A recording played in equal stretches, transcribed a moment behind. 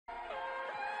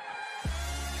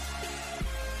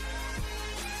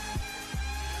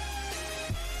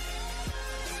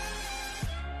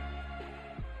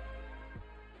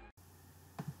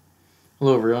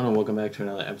Hello everyone and welcome back to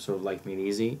another episode of Life Made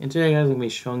Easy. And today guys, I'm going to be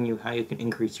showing you how you can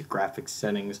increase your graphics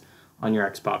settings on your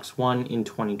Xbox One in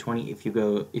 2020. If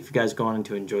you guys go on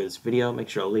to enjoy this video, make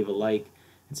sure to leave a like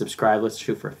and subscribe. Let's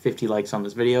shoot for 50 likes on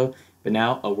this video. But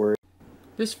now a word.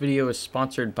 This video is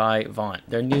sponsored by Vaunt.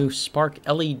 Their new Spark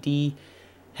LED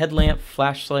headlamp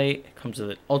flashlight. It comes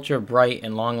with an ultra bright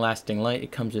and long lasting light.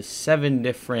 It comes with 7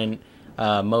 different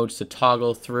modes to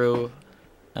toggle through.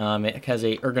 It has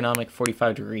a ergonomic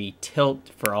 45-degree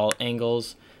tilt for all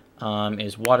angles,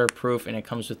 is waterproof, and it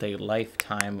comes with a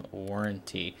lifetime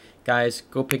warranty. Guys,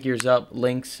 go pick yours up.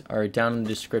 Links are down in the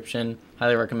description.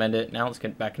 Highly recommend it. Now let's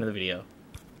get back into the video.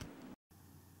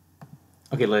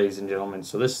 Okay, ladies and gentlemen,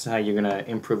 so this is how you're going to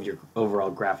improve your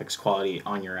overall graphics quality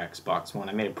on your Xbox One.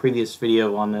 I made a previous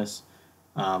video on this,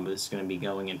 but this is going to be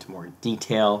going into more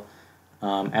detail.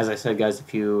 As I said, guys,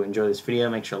 if you enjoy this video,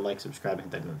 make sure to like, subscribe, and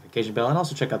hit that notification bell, and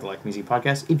also check out the Life Made Easy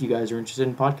podcast if you guys are interested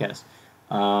in podcasts.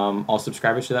 All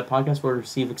subscribers to that podcast will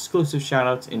receive exclusive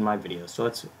shoutouts in my videos. So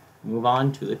let's move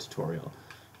on to the tutorial.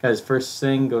 Guys, first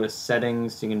thing, go to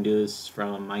settings. You can do this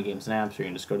from My Games and Apps, or you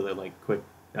can just go to the quick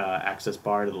access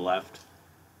bar to the left.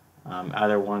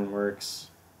 Either one works.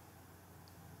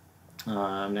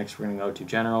 Next, we're going to go to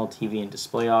General, TV, and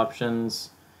Display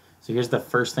Options. So here's the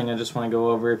first thing I just want to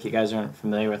go over. If you guys aren't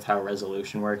familiar with how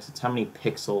resolution works, it's how many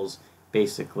pixels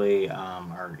basically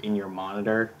are in your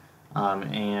monitor.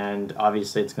 And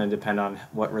obviously it's going to depend on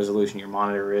what resolution your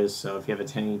monitor is. So if you have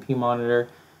a 1080p monitor,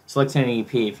 select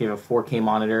 1080p. If you have a 4K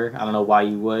monitor, I don't know why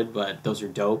you would, but those are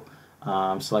dope.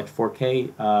 Select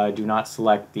 4K. Do not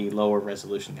select the lower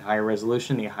resolution. The higher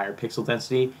resolution, the higher pixel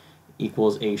density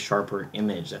equals a sharper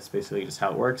image. That's basically just how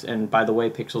it works. And by the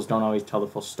way, pixels don't always tell the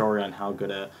full story on how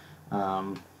good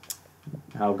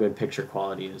picture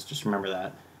quality is. Just remember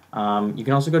that. You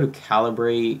can also go to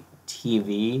Calibrate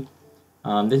TV.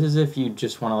 This is if you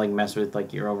just want to mess with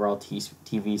your overall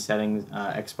TV settings.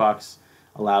 Xbox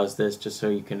allows this just so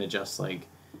you can adjust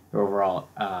your overall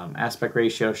aspect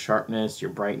ratio, sharpness, your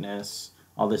brightness,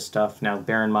 all this stuff. Now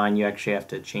bear in mind you actually have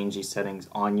to change these settings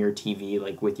on your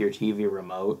TV, with your TV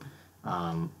remote.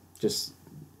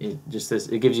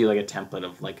 It gives you a template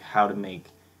of how to make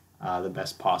the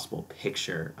best possible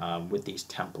picture with these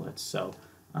templates. So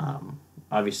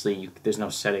obviously there's no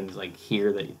settings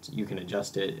here that you can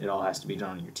adjust it. It all has to be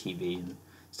done on your TV and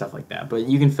stuff like that. But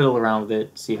you can fiddle around with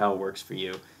it, see how it works for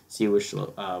you, see which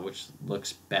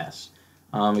looks best.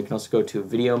 You can also go to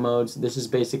video modes. This is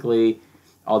basically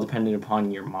all dependent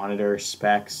upon your monitor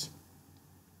specs.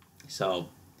 So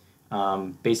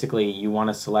basically you want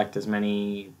to select as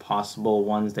many possible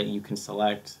ones that you can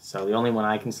select. So the only one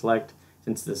I can select,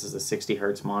 since this is a 60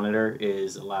 hertz monitor,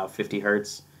 is allow 50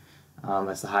 hertz.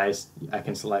 That's the highest I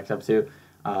can select up to.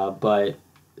 But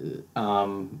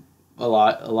a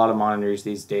lot of monitors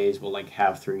these days will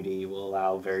have 3D, will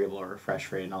allow variable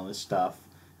refresh rate and all this stuff.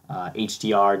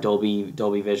 HDR,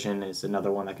 Dolby Vision is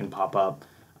another one that can pop up.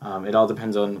 It all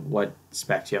depends on what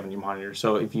specs you have on your monitor.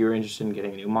 So if you're interested in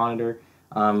getting a new monitor,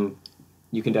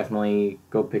 you can definitely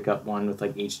go pick up one with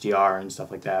HDR and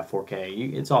stuff like that,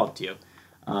 4K. It's all up to you.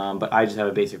 But I just have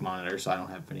a basic monitor, so I don't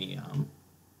have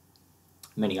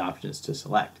many options to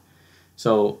select.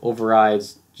 So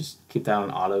overrides, just keep that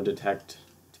on auto detect.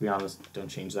 To be honest, don't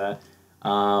change that.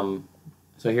 So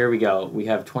here we go. We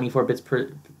have 24 bits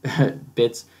per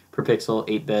pixel,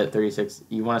 8-bit, 36.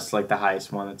 You want to select the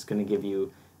highest one. That's going to give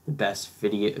you the best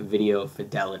video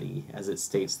fidelity, as it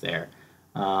states there.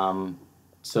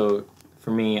 So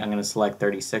for me, I'm going to select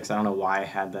 36. I don't know why I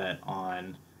had that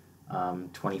on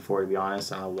 24, to be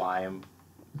honest. I don't know why I'm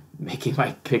making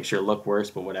my picture look worse,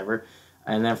 but whatever.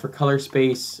 And then for color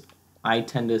space, I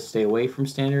tend to stay away from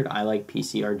standard. I like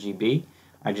PC RGB.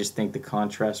 I just think the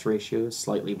contrast ratio is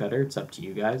slightly better. It's up to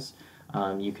you guys.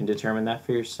 You can determine that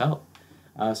for yourself.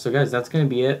 So guys, that's going to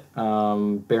be it.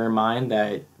 Bear in mind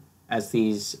that as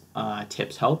these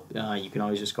tips help, you can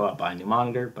always just go out and buy a new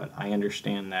monitor, but I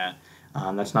understand that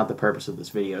that's not the purpose of this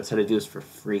video. It's how to do this for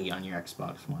free on your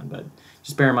Xbox One. But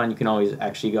just bear in mind you can always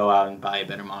actually go out and buy a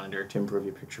better monitor to improve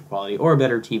your picture quality, or a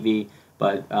better TV.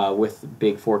 But with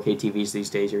big 4K TVs these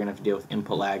days, you're going to have to deal with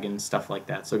input lag and stuff like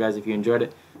that. So guys, if you enjoyed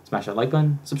it, smash that like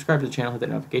button, subscribe to the channel, hit that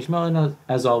notification bell, and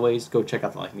as always, go check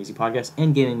out the Life Made Easy podcast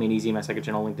and Gaming Made Easy, my second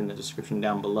channel, linked in the description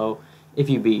down below. If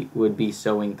you would be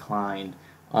so inclined,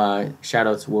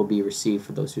 shoutouts will be received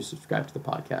for those who subscribe to the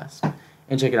podcast.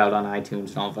 And check it out on iTunes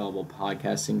and all available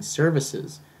podcasting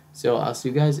services. So I'll see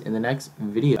you guys in the next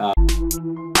video.